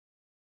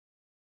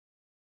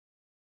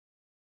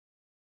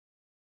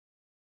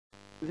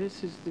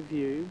This is the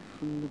view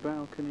from the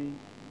balcony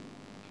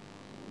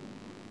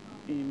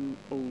in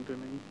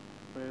Alderney,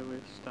 where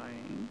we're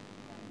staying.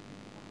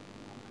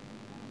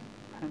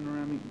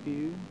 Panoramic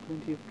view,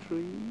 plenty of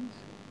trees.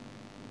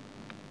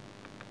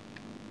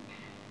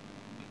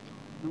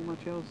 Not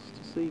much else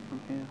to see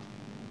from here.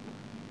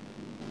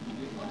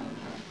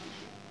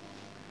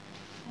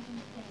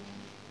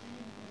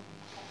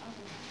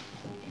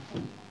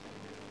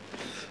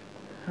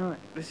 Right,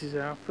 this is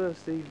our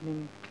first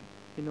evening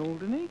in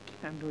Alderney,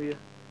 and we're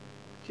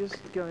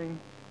just going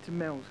to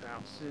Mel's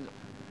house. It's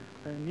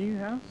a new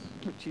house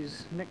which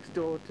is next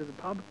door to the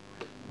pub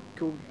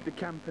called the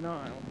Campen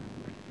Isle.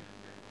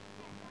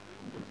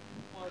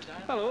 Well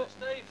done. Hello.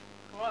 Steve.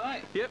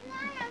 Alright, mate? Yep.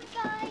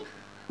 Hi,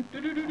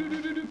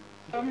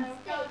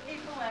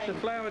 The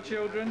flower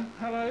children,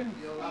 hello.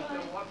 You'll have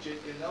to watch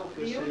it, you know,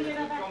 because if you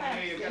come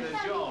here you get a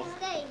job.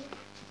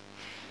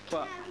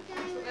 What?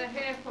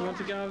 You want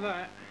to go over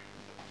that?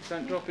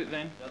 Don't drop it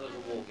then.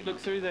 Look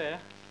through there.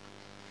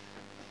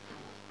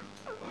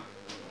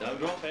 Don't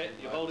drop it,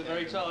 you hold it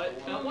very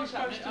tight. Now, what's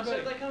happening? I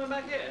said they're coming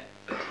back here.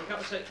 A cup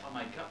of tea. I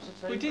made cups of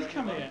tea. We did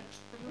come here.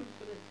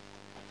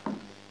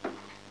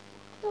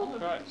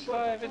 Right,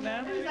 slow over it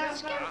now.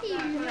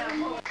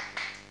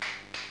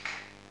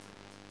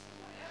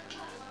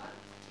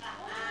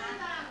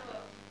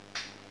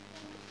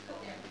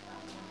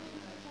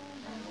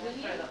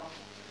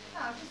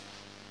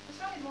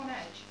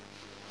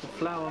 The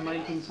Flower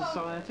Making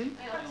Society.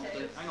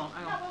 Hang on.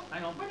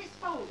 When it's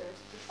folded,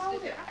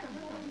 fold it.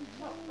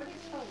 When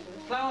it's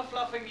folded. Flower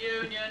Fluffing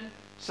Union.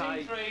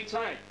 Say, 3, 2,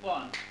 say.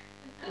 1.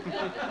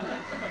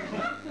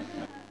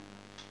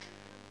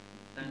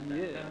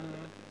 Yeah.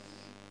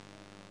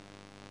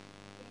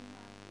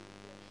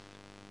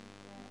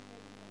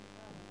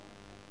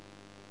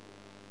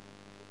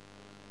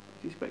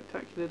 These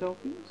spectacular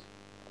dolphins.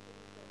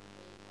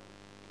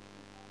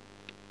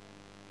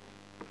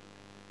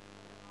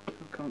 I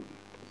can't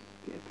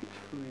get a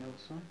picture from the other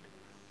side.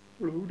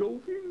 Hello,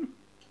 dolphin.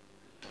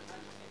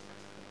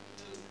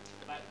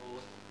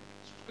 Backboard.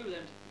 Screw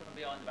them to put them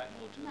behind the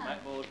backboard to the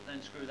backboard,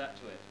 then screw that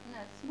to it. No,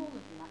 smaller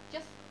than that.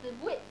 Just the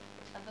width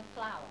of a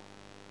flower.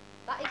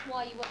 That is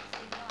why you won't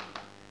see behind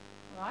it.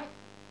 Right?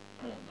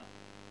 More than that.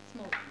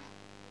 Smaller than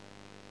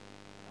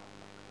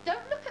that.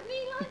 Don't look at me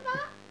like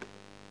that.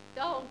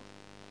 Don't.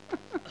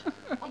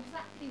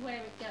 Exactly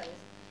where it goes.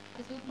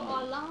 Because we've got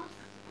our last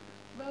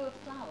row of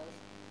flowers.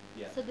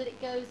 Yeah. So that it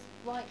goes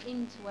right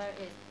into where it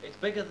is. It's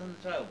bigger than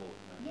the tailboard.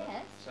 Remember?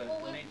 Yes. So well,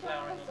 we with need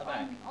flowering on the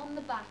back. on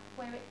the back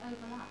where it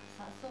overlaps,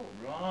 that's all.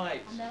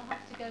 Right. And they'll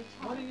have to go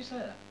tight. Why do you say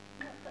that?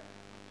 Yeah, but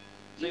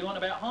So you want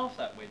about half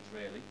that width,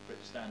 really, for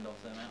it to stand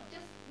off them out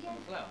just, from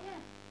the flower? Yeah.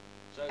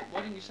 So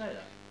why didn't you say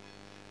that?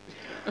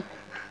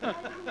 I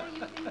didn't know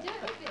you were going to do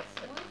it a bit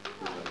small,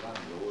 did I?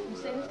 You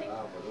see anything?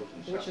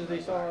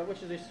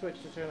 Which is this switch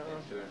to turn it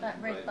on?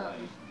 That red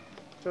button.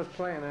 So it's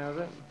playing now, is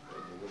it?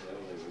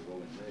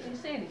 Can you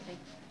see anything?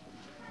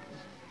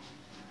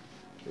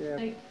 Yeah.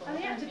 Oh,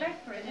 you have to beg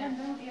for it then,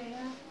 don't you?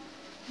 Yeah.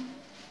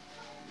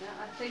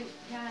 Yeah, I think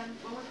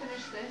when we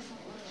finish this, I'll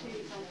put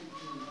cheese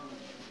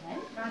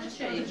on. Just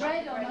cheese.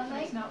 Bread on, I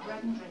think. It's not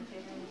bread and drink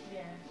it.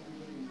 Yeah.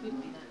 Could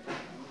be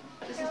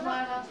that. This is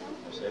my last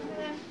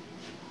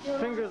one.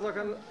 Fingers like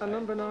a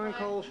number 9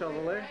 coal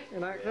shovel there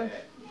in action.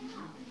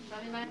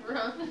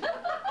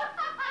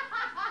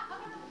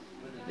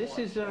 This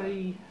is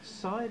a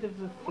side of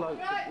the float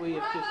that we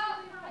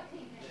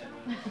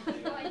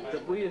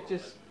have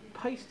just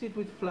pasted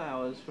with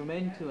flowers from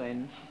end to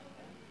end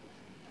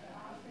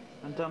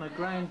and done a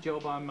grand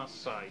job, I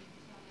must say.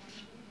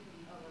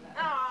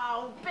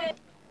 Oh, bit.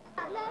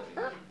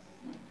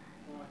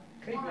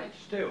 Keep it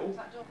still.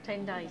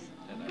 10 days.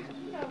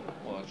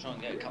 Well, I'll try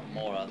and get a couple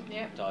more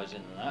dies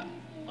in than that.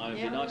 It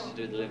would be nice to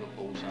do the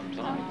Liverpool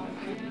sometime.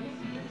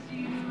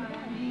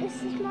 This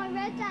is my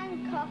red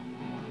anchor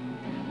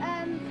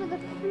for the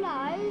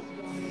float.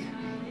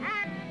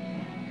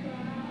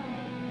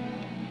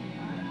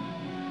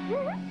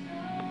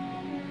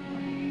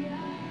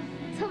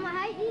 Tom, I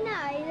hope you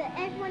know that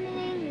everyone in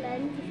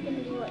England is going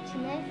to be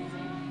watching this.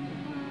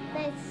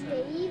 There's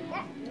Steve,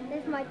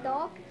 there's my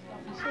dog,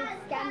 she's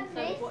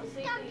Scampy.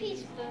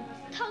 Scampy's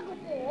tug of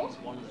war. It's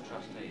one of the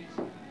trustees.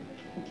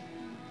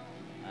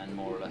 And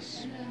more or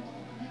less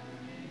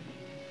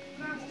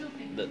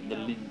the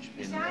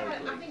linchpin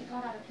locally.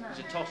 It's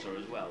a tosser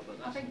as well, but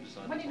that's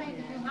beside the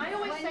point. I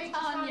always say to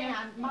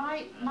Tanya,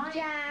 my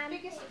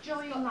biggest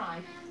joy in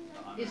life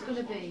is going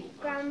to be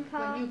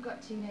Grandpa, when you've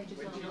got teenagers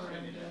on your own,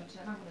 and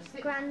I'm going to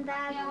sit.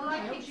 Granddad,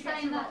 I keep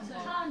saying that to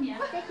Tanya.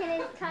 sticking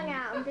his tongue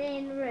out and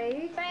being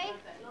rude.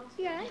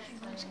 Yes.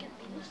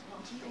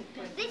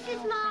 This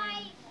is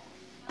my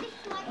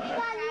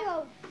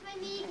spaniel,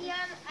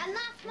 Venetian, and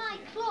that's my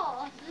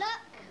claw.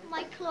 Look,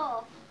 my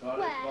claw. Got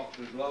Where? this box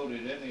is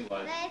loaded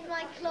anyway. There's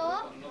my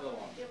claw. Another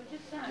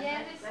one.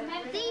 Yeah,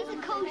 these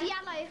are called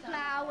yellow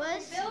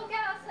flowers.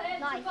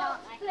 Nice,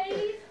 aren't they?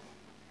 Please.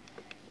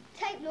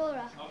 Take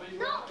Laura.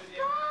 Not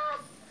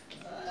fast!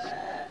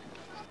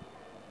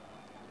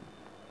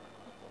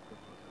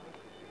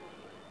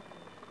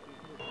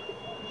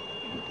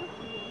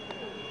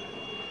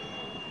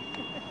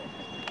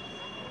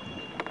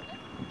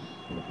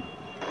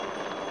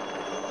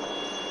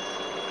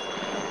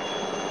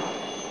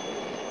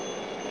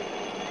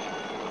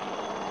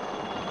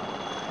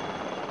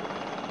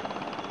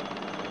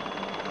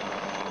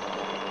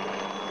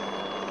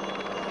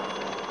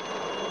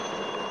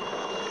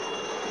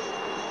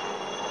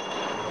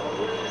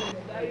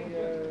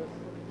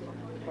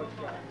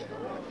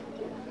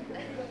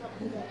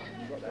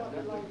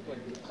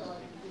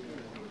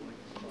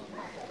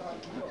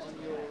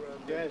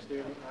 Jazz doing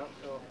it now,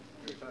 so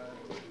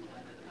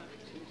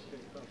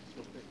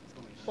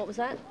What was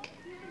that?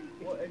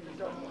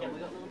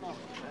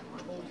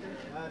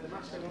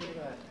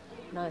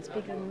 No, it's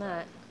bigger than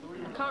that.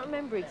 I can't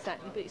remember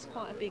exactly, but it's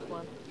quite a big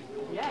one.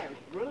 yeah, it was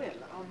brilliant.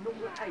 I'm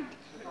number 8.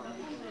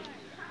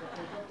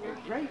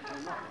 Great.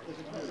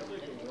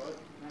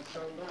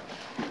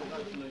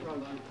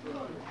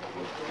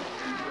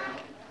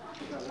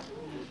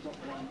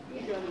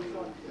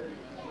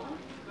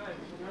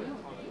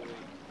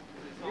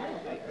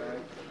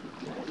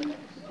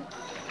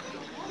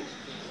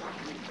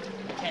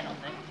 Ten on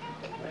there.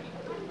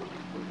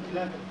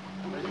 11.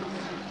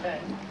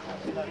 10.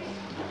 11.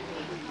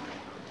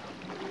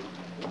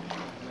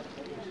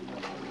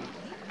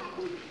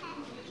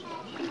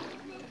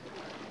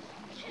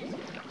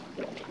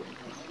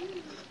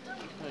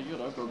 Yeah, you're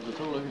no problems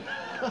at all, have you?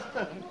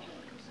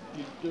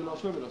 You do a lot of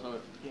swimming or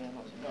something? Yeah,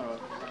 lots of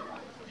Alright.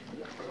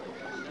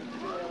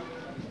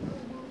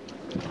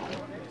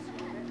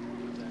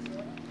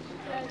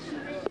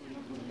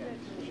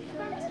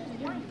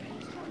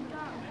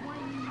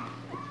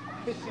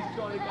 This is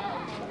Johnny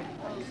Bell.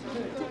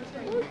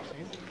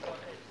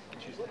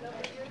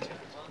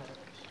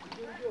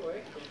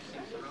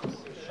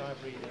 Shy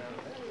breathing out.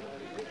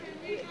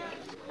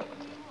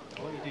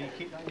 What you do, you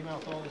keep that in your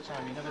mouth all the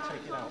time, you never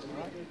take it out,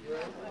 right?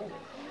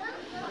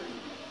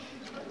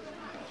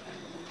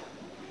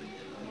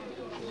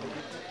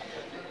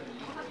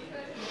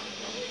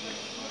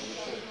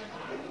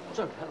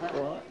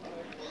 Right.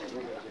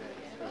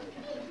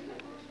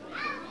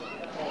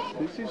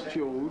 This is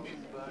George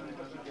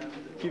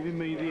giving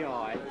me the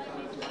eye.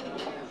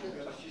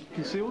 You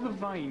can see all the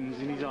veins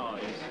in his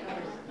eyes.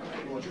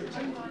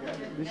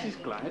 This is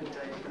Glad.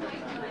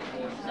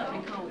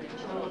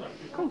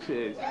 Of course it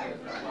is.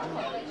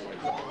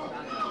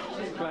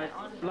 Glad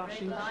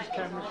blushing, she's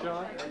camera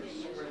shy.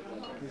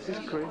 This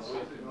is Chris.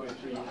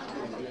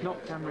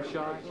 Not camera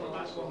shy.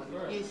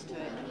 Used to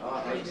it.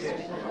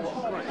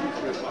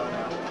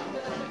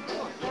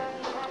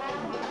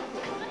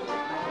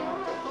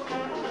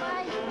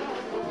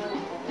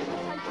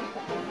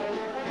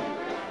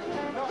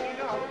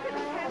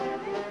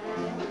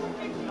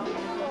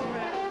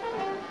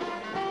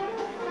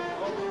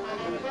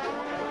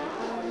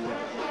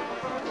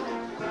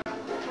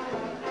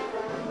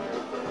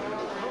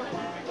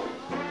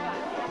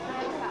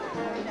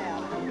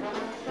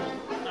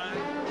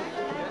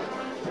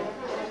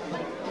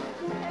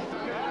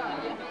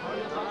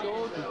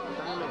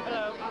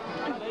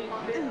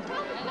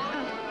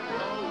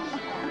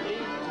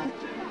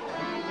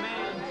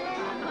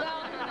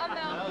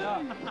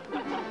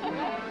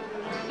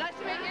 Nice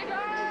to meet you.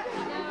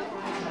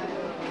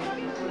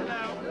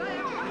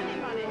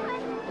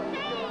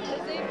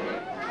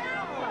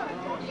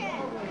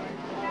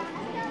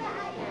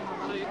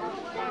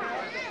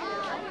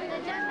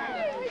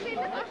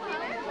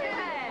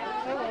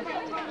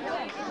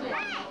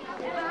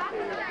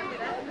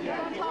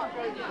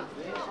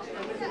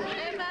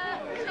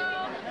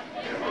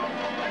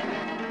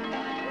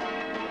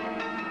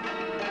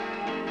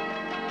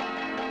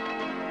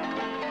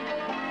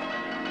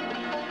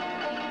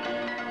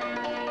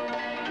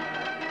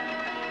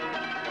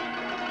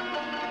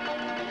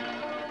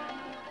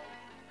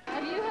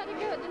 Have you had a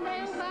go at the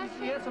nail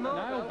bashing?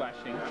 Nail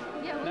bashing?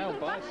 Yeah, well, Nail you've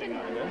got biting, bashing.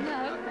 I guess.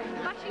 No,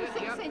 bashing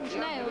 6-inch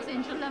nails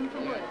into a lump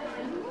of wood.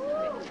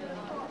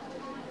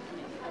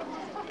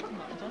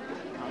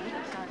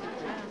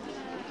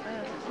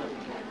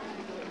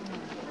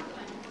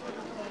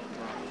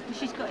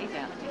 She's got his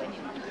out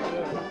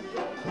anyway.